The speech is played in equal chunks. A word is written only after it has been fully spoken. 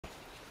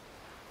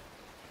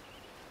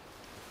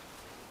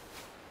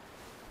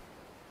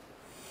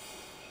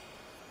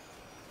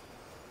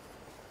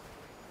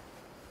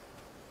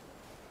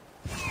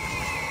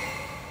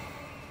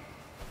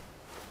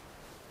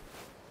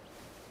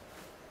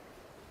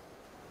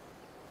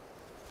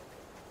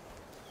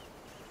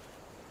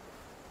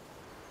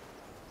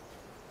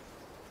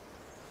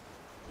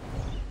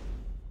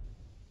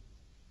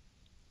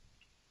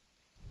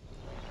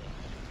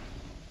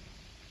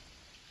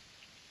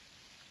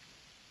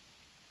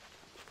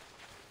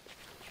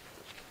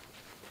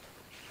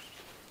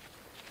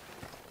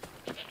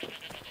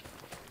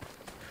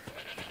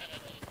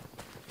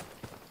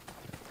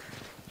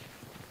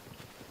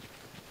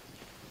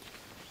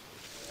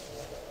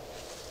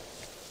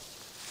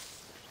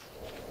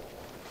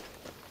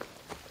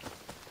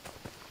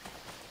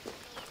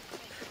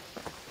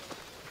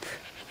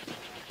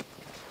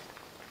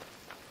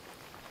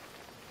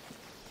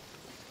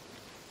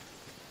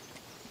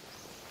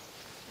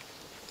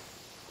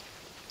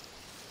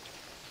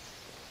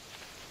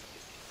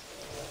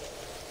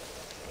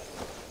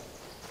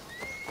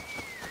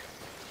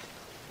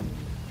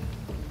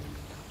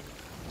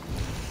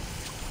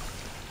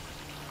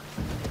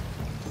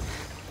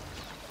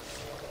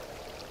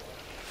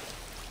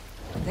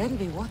They'll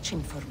be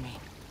watching for me.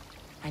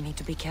 I need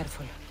to be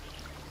careful.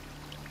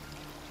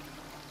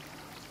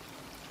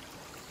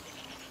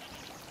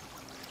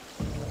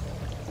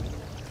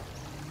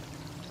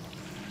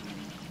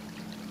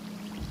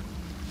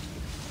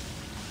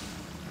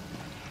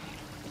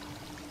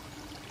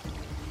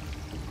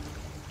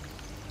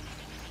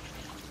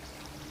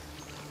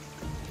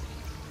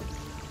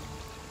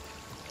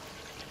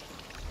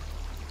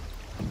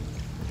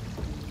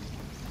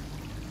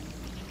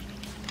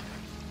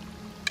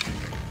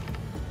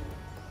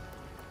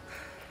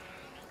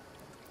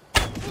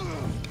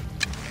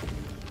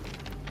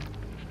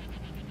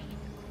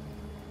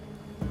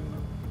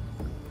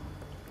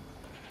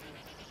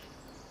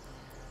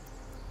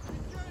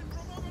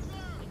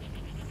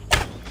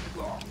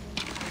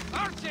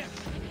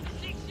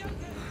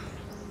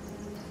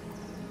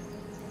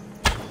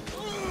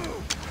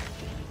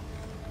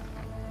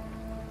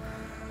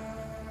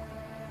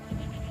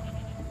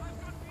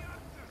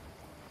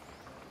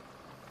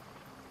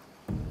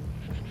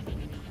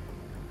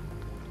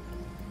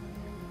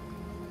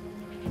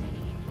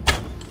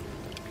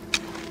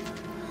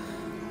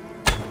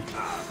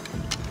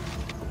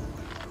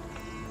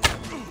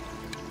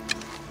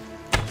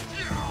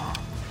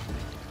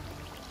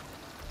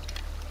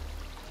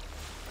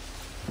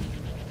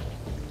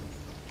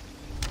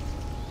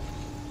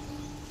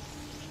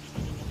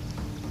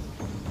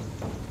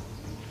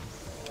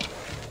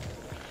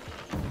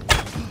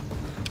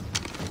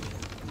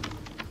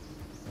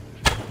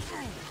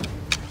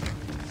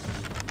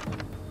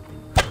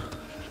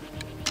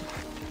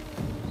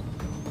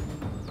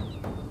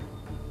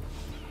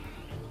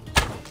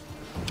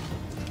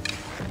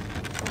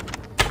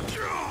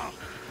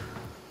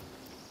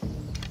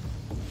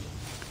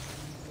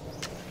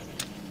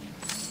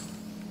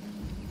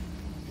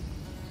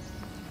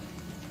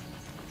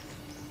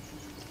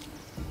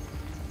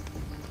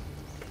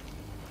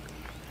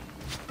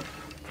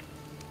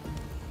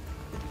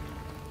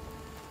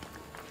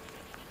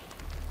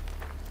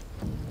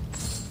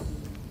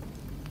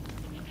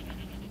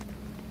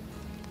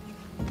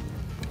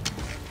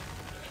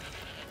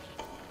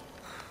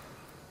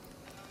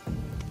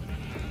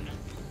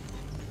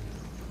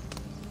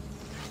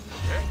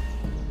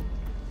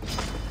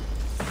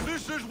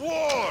 This is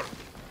war!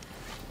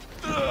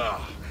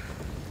 Ugh.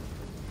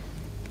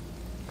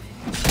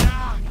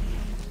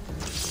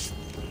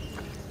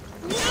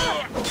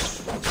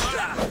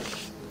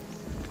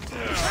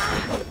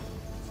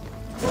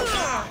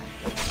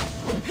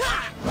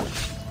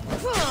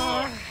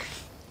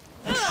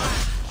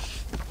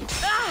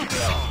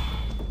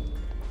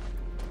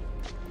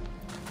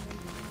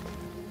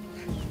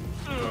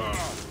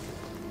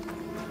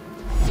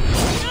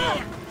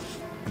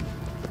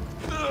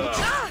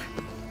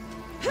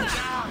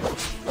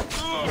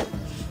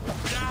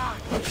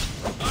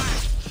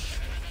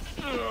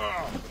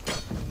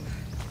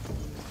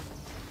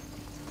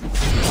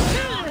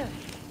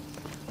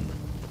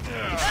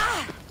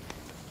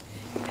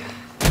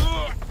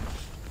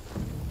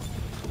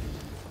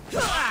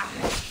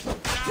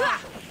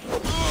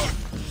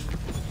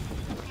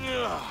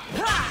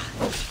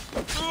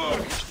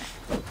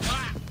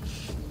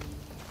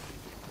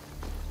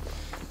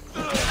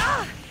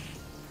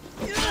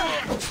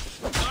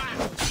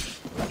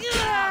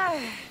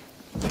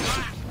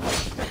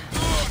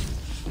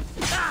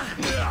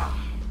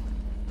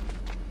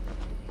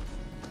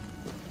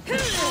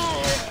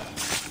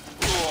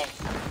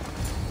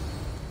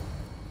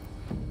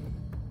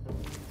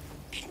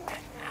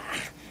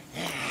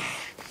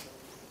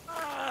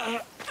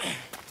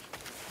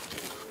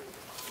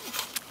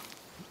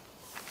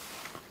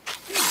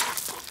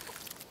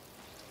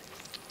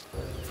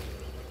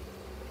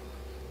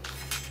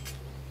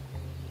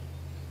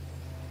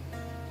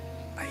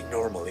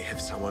 Normally have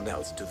someone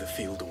else do the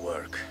field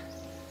work.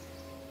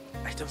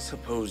 I don't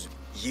suppose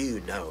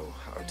you know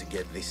how to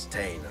get this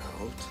stain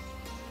out?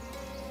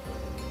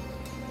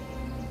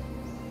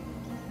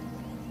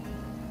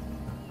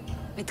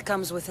 It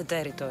comes with the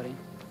territory.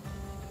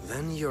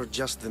 Then you're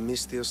just the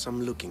Misthios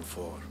I'm looking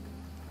for.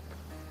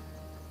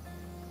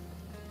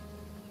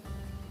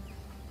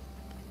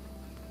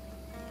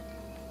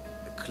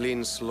 A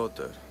clean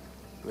slaughter.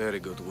 Very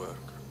good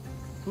work.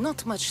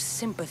 Not much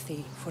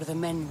sympathy for the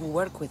men who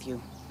work with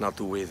you. Not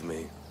with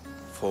me.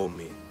 For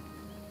me.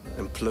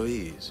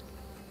 Employees.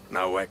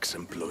 Now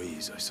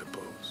ex-employees, I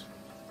suppose.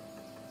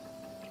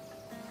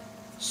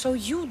 So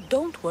you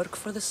don't work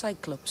for the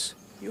Cyclops?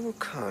 Your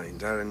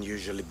kind aren't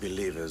usually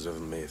believers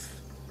of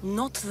myth.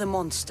 Not the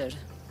monster.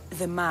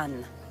 The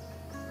man.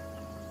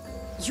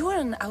 You are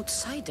an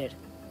outsider.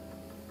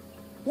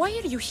 Why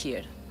are you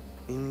here?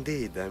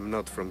 Indeed, I'm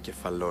not from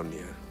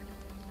Kefalonia.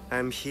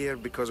 I'm here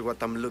because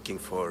what I'm looking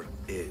for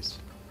is.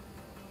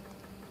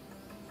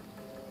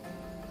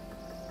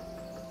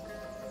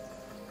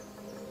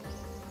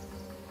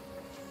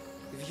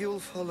 If you'll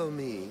follow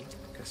me,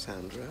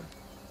 Cassandra.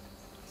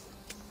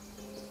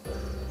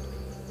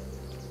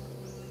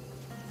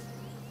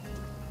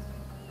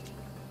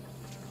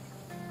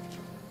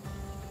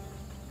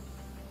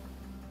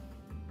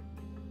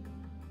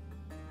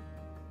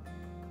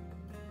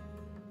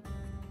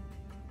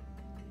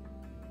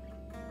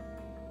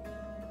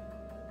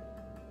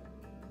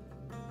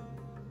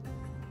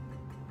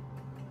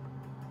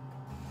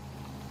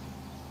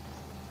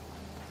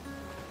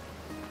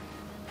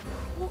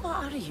 Who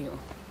are you?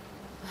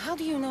 How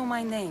do you know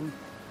my name?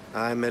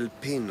 I'm El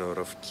Pinor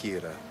of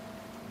Kira.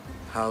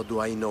 How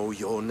do I know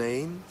your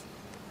name?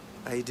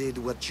 I did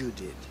what you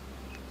did.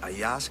 I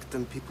asked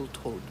and people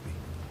told me.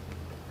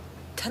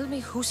 Tell me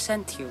who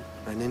sent you.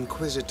 An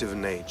inquisitive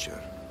nature.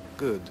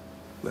 Good.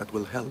 That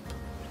will help.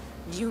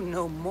 You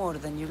know more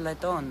than you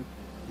let on.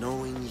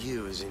 Knowing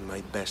you is in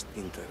my best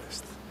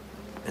interest.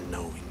 And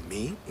knowing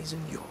me is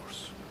in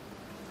yours.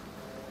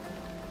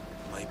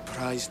 My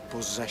prized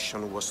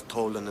possession was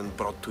stolen and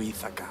brought to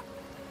Ithaca.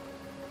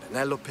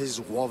 Penelope's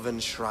woven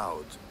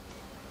shroud.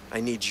 I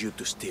need you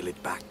to steal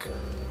it back.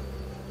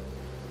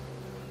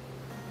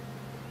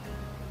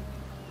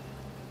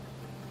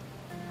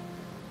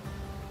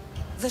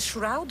 The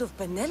Shroud of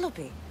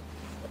Penelope?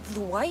 The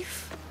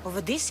wife of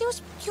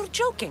Odysseus? You're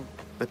joking.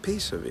 A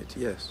piece of it,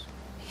 yes.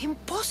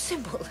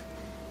 Impossible.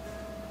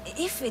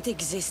 If it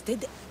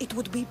existed, it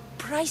would be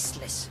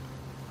priceless.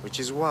 Which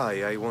is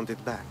why I want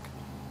it back.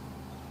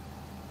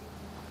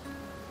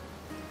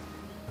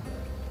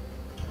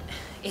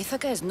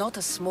 Ithaca is not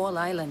a small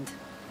island.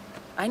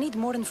 I need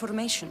more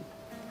information.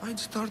 I'd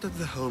start at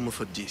the home of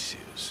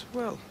Odysseus.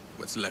 Well,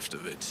 what's left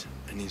of it.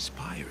 An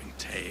inspiring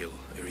tale,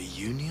 a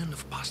reunion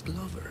of past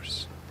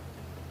lovers.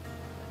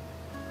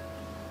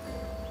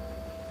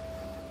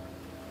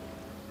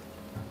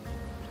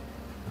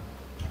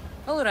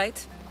 All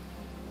right.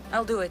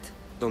 I'll do it.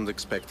 Don't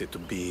expect it to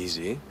be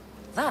easy.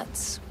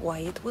 That's why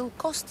it will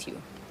cost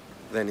you.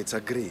 Then it's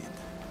agreed.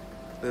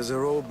 There's a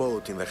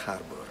rowboat in the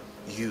harbor.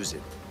 Use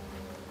it.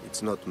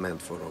 It's not meant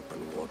for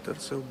open water,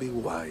 so be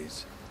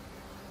wise.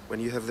 When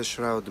you have the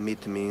shroud,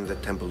 meet me in the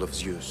Temple of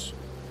Zeus.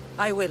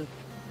 I will.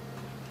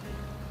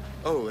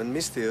 Oh, and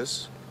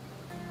Misthios,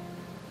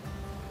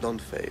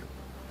 don't fail.